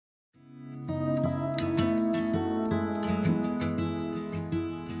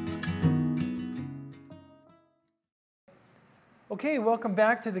Okay, welcome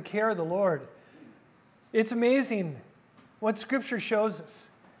back to the care of the Lord. It's amazing what Scripture shows us.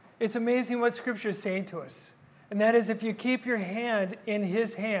 It's amazing what Scripture is saying to us. And that is, if you keep your hand in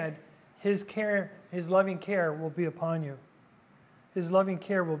His hand, His care, His loving care will be upon you. His loving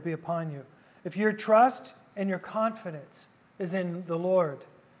care will be upon you. If your trust and your confidence is in the Lord,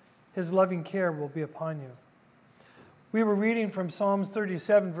 His loving care will be upon you. We were reading from Psalms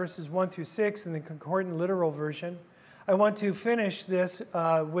 37, verses 1 through 6 in the Concordant Literal Version. I want to finish this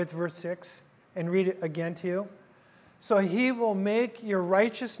with verse 6 and read it again to you. So He will make your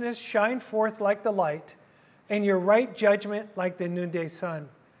righteousness shine forth like the light, and your right judgment like the noonday sun.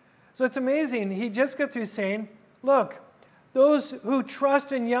 So it's amazing. He just got through saying, look, those who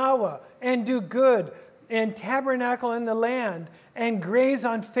trust in Yahweh and do good and tabernacle in the land and graze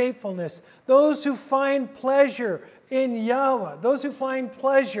on faithfulness, those who find pleasure in Yahweh, those who find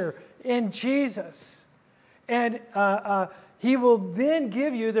pleasure in Jesus, and He will then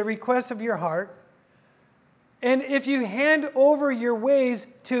give you the requests of your heart. And if you hand over your ways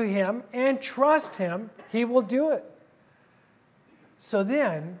to Him and trust Him, He will do it. So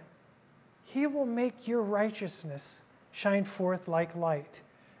then, He will make your righteousness shine forth like light,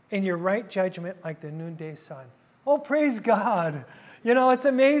 and your right judgment like the noonday sun. Oh, praise God. You know, it's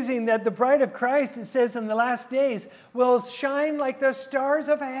amazing that the bride of Christ, it says in the last days, will shine like the stars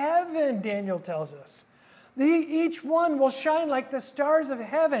of heaven, Daniel tells us. Each one will shine like the stars of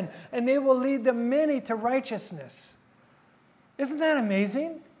heaven, and they will lead the many to righteousness. Isn't that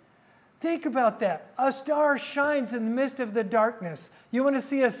amazing? Think about that. A star shines in the midst of the darkness. You want to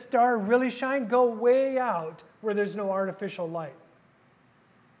see a star really shine? Go way out where there's no artificial light.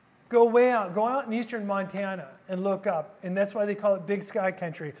 Go way out. Go out in eastern Montana and look up. And that's why they call it Big Sky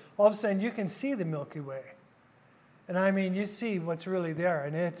Country. All of a sudden, you can see the Milky Way. And I mean, you see what's really there,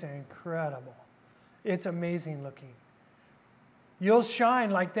 and it's incredible. It's amazing looking. You'll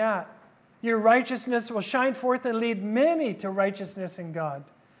shine like that. Your righteousness will shine forth and lead many to righteousness in God.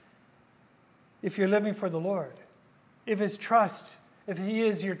 If you're living for the Lord, if He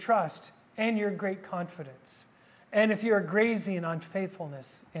is your trust and your great confidence, and if you are grazing on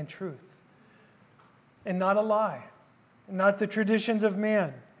faithfulness and truth, and not a lie, not the traditions of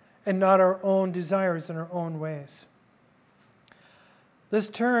man, and not our own desires and our own ways. Let's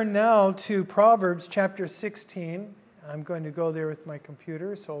turn now to Proverbs chapter 16. I'm going to go there with my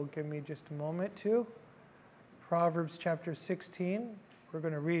computer, so give me just a moment too. Proverbs chapter 16. We're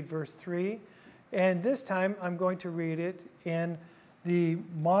going to read verse 3. And this time I'm going to read it in the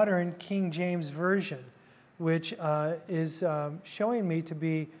modern King James Version, which is showing me to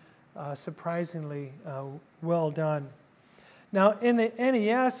be surprisingly well done. Now, in the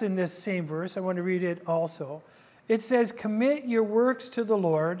NES, in this same verse, I want to read it also. It says, commit your works to the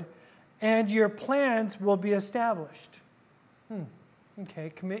Lord, and your plans will be established.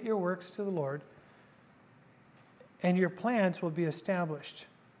 Okay, commit your works to the Lord, and your plans will be established.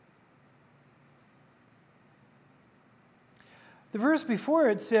 The verse before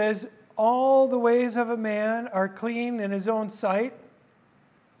it says, all the ways of a man are clean in his own sight,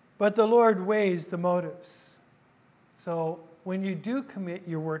 but the Lord weighs the motives. So when you do commit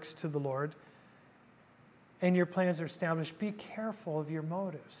your works to the Lord and your plans are established, be careful of your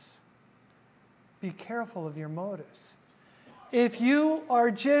motives. Be careful of your motives. If you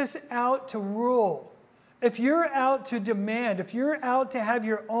are just out to rule, if you're out to demand, if you're out to have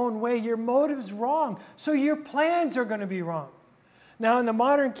your own way, your motive's wrong. So your plans are going to be wrong. Now, in the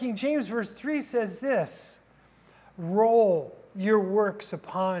modern King James, verse 3 says this, roll your works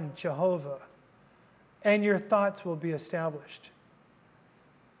upon Jehovah, and your thoughts will be established.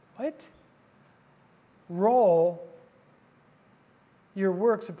 What? Roll your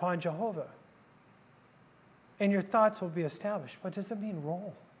works upon Jehovah, and your thoughts will be established. What does it mean,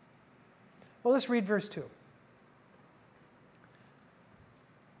 roll? Well, let's read verse 2.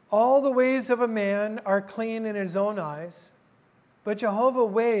 All the ways of a man are clean in his own eyes, but Jehovah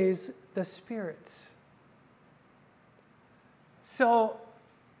weighs the spirits. So,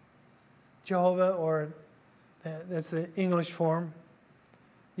 Jehovah, or that's the English form,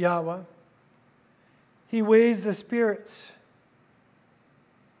 Yahweh, He weighs the spirits.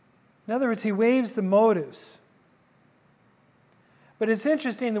 In other words, He weighs the motives. But it's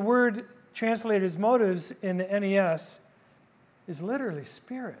interesting, the word translated as motives in the NES is literally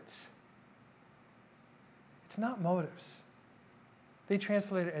spirits. It's not motives. They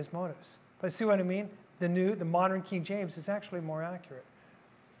translate it as motives. But see what I mean? The modern King James is actually more accurate.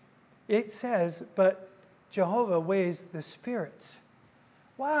 It says, but Jehovah weighs the spirits.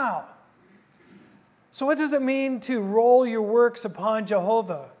 Wow. So what does it mean to roll your works upon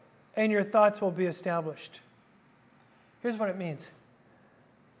Jehovah and your thoughts will be established? Here's what it means.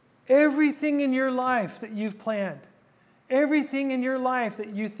 Everything in your life that you've planned, everything in your life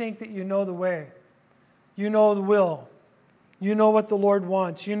that you think that you know the way, you know the will, you know what the Lord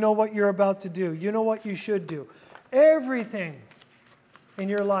wants, you know what you're about to do, you know what you should do. Everything in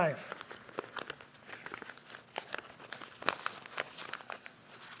your life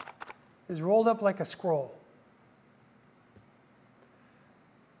is rolled up like a scroll.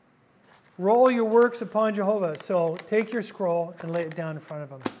 Roll your works upon Jehovah. So take your scroll and lay it down in front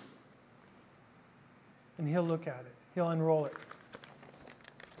of him. And he'll look at it. He'll unroll it.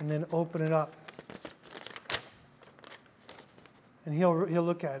 And then open it up. And he'll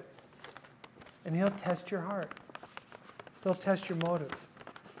look at it. And he'll test your heart. He'll test your motive.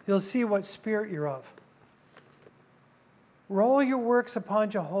 He'll see what spirit you're of. Roll your works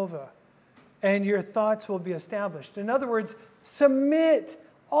upon Jehovah, and your thoughts will be established. In other words, submit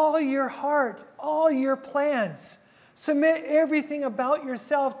all your heart, all your plans. Submit everything about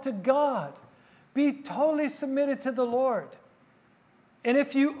yourself to God. Be totally submitted to the Lord. And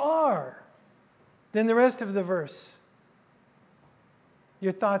if you are, then the rest of the verse,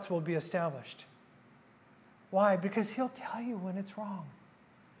 your thoughts will be established. Why? Because he'll tell you when it's wrong.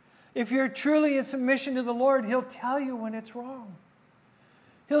 If you're truly in submission to the Lord, he'll tell you when it's wrong.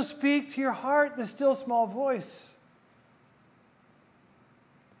 He'll speak to your heart, the still small voice.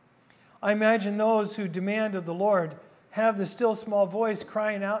 I imagine those who demand of the Lord have the still small voice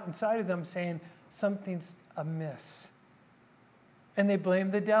crying out inside of them saying, something's amiss. And they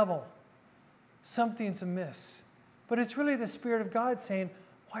blame the devil. Something's amiss. But it's really the Spirit of God saying,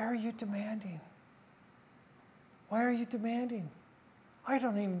 why are you demanding? Why are you demanding? I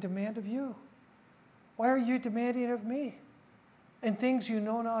don't even demand of you. Why are you demanding of me? And things you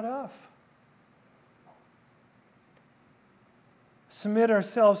know not of. Submit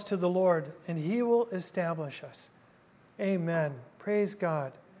ourselves to the Lord, and he will establish us. Amen. Praise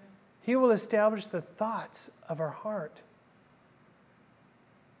God. He will establish the thoughts of our heart.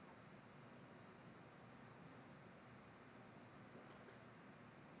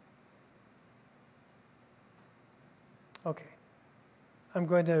 Okay. I'm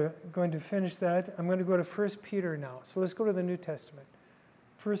going to finish that. I'm going to go to 1 Peter now. So let's go to the New Testament.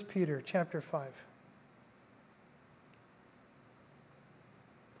 1 Peter chapter 5.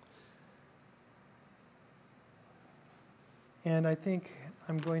 And I think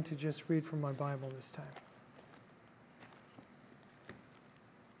I'm going to just read from my Bible this time.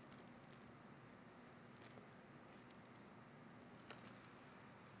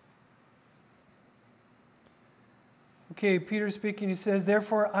 Okay, Peter speaking, he says,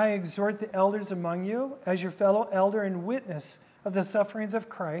 therefore I exhort the elders among you, as your fellow elder and witness of the sufferings of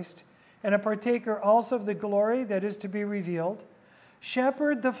Christ, and a partaker also of the glory that is to be revealed.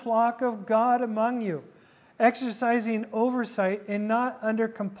 Shepherd the flock of God among you, exercising oversight and not under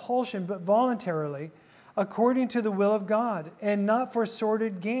compulsion, but voluntarily, according to the will of God, and not for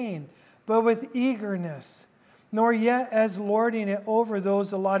sordid gain, but with eagerness, nor yet as lording it over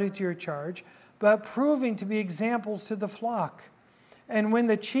those allotted to your charge, but proving to be examples to the flock. And when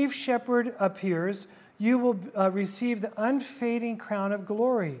the chief shepherd appears, you will receive the unfading crown of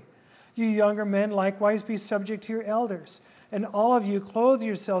glory. You younger men likewise be subject to your elders, and all of you clothe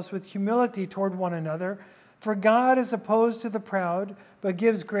yourselves with humility toward one another, for God is opposed to the proud, but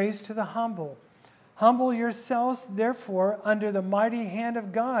gives grace to the humble. Humble yourselves, therefore, under the mighty hand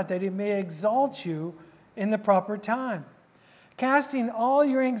of God, that he may exalt you in the proper time, casting all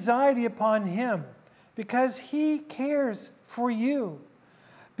your anxiety upon him, because he cares for you.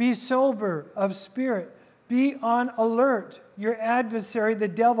 Be sober of spirit. Be on alert. Your adversary, the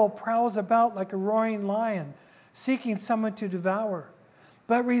devil, prowls about like a roaring lion, seeking someone to devour.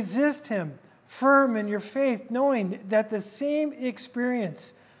 But resist him, firm in your faith, knowing that the same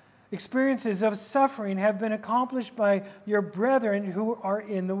experiences of suffering have been accomplished by your brethren who are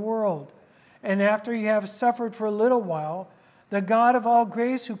in the world. And after you have suffered for a little while, the God of all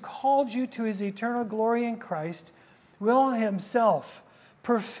grace, who called you to his eternal glory in Christ, will himself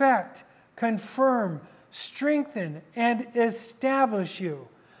perfect, confirm, strengthen, and establish you.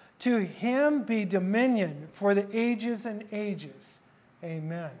 To him be dominion for the ages and ages.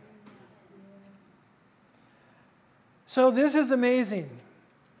 Amen. So this is amazing.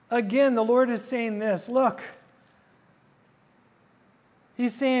 Again, the Lord is saying this. Look,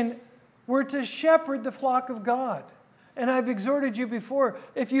 he's saying we're to shepherd the flock of God. And I've exhorted you before,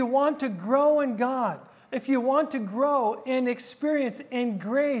 if you want to grow in God, if you want to grow in experience, in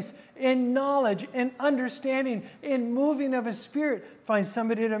grace, in knowledge, in understanding, in moving of His Spirit, find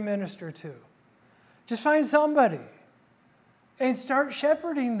somebody to minister to. Just find somebody and start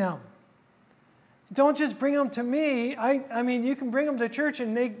shepherding them. don't just bring them to me. I mean, you can bring them to church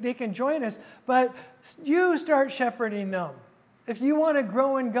and they can join us, but you start shepherding them. If you want to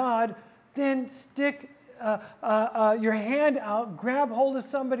grow in God, then stick your hand out, grab hold of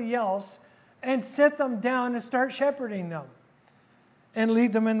somebody else, and set them down and start shepherding them and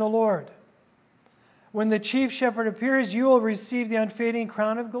lead them in the Lord. When the chief shepherd appears, you will receive the unfading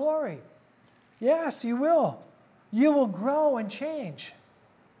crown of glory. Yes, you will. You will grow and change.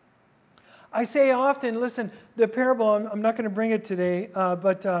 I say often, listen, the parable, I'm not going to bring it today,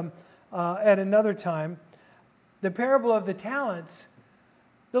 but at another time, the parable of the talents,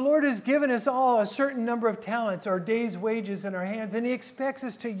 the Lord has given us all a certain number of talents or days' wages in our hands, and He expects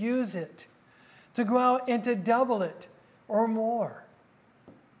us to use it, to go out and to double it or more.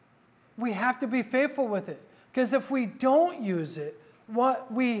 We have to be faithful with it, because if we don't use it,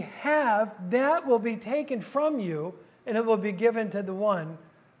 what we have, that will be taken from you, and it will be given to the one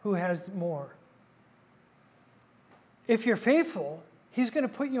who has more. If you're faithful, He's going to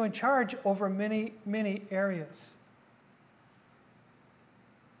put you in charge over many, many areas.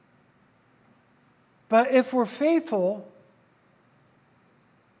 But if we're faithful,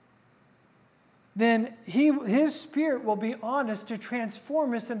 then His Spirit will be on us to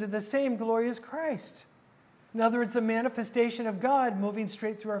transform us into the same glory as Christ. In other words, the manifestation of God moving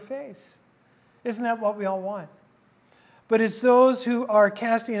straight through our face. Isn't that what we all want? But it's those who are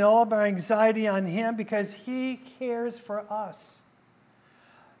casting all of our anxiety on Him because He cares for us.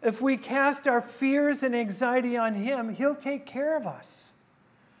 If we cast our fears and anxiety on Him, He'll take care of us.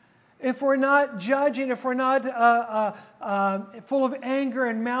 If we're not judging, if we're not full of anger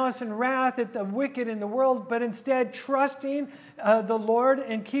and malice and wrath at the wicked in the world, but instead trusting the Lord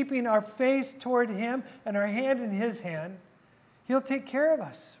and keeping our face toward Him and our hand in His hand, He'll take care of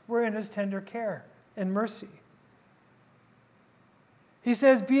us. We're in His tender care and mercy. He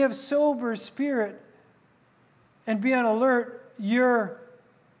says, be of sober spirit and be on alert. Your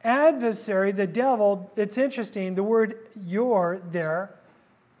adversary, the devil, it's interesting, the word your there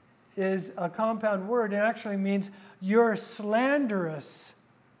is a compound word. It actually means your slanderous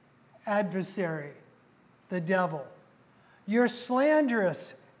adversary, the devil. Your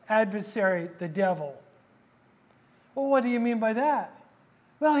slanderous adversary, the devil. Well, what do you mean by that?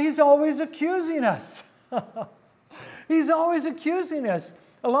 Well, he's always accusing us. He's always accusing us.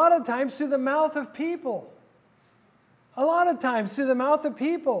 A lot of times through the mouth of people. A lot of times through the mouth of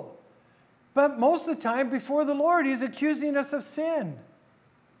people. But most of the time before the Lord, he's accusing us of sin.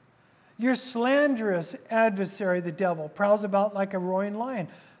 Your slanderous adversary, the devil, prowls about like a roaring lion.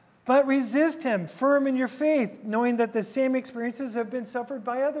 But resist him, firm in your faith, knowing that the same experiences have been suffered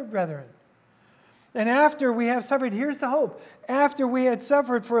by other brethren. And after we have suffered, here's the hope. After we had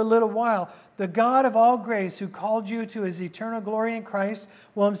suffered for a little while, the God of all grace, who called you to His eternal glory in Christ,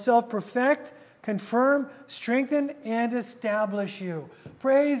 will Himself perfect, confirm, strengthen, and establish you.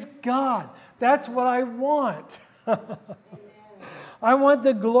 Praise God. That's what I want. I want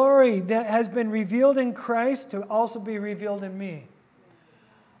the glory that has been revealed in Christ to also be revealed in me.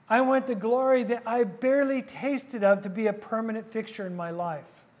 I want the glory that I barely tasted of to be a permanent fixture in my life.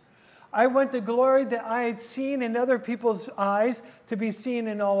 I want the glory that I had seen in other people's eyes to be seen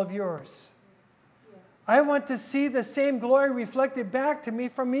in all of yours. I want to see the same glory reflected back to me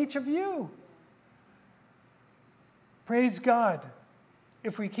from each of you. Praise God.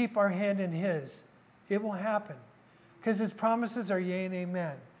 If we keep our hand in His, it will happen. Because His promises are yea and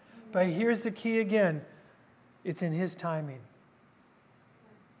amen. But here's the key again. It's in His timing.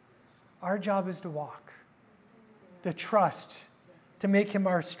 Our job is to walk, to trust, to make Him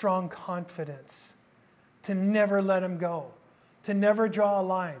our strong confidence, to never let Him go, to never draw a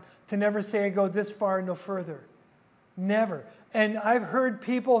line, to never say I go this far, no further. Never. And I've heard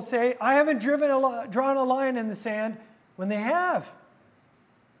people say, I haven't drawn a line in the sand, when they have.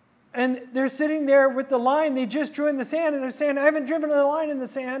 And they're sitting there with the line they just drew in the sand, and they're saying, I haven't driven a line in the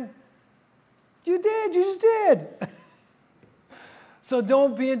sand. You did, you just did. So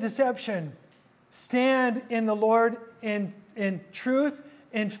don't be in deception. Stand in the Lord in truth,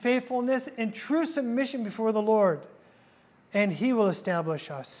 in faithfulness, in true submission before the Lord. And He will establish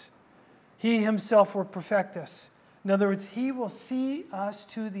us. He Himself will perfect us. In other words, He will see us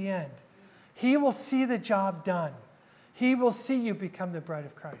to the end. He will see the job done. He will see you become the bride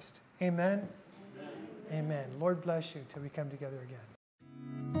of Christ. Amen? Amen. Amen. Lord bless you till we come together again.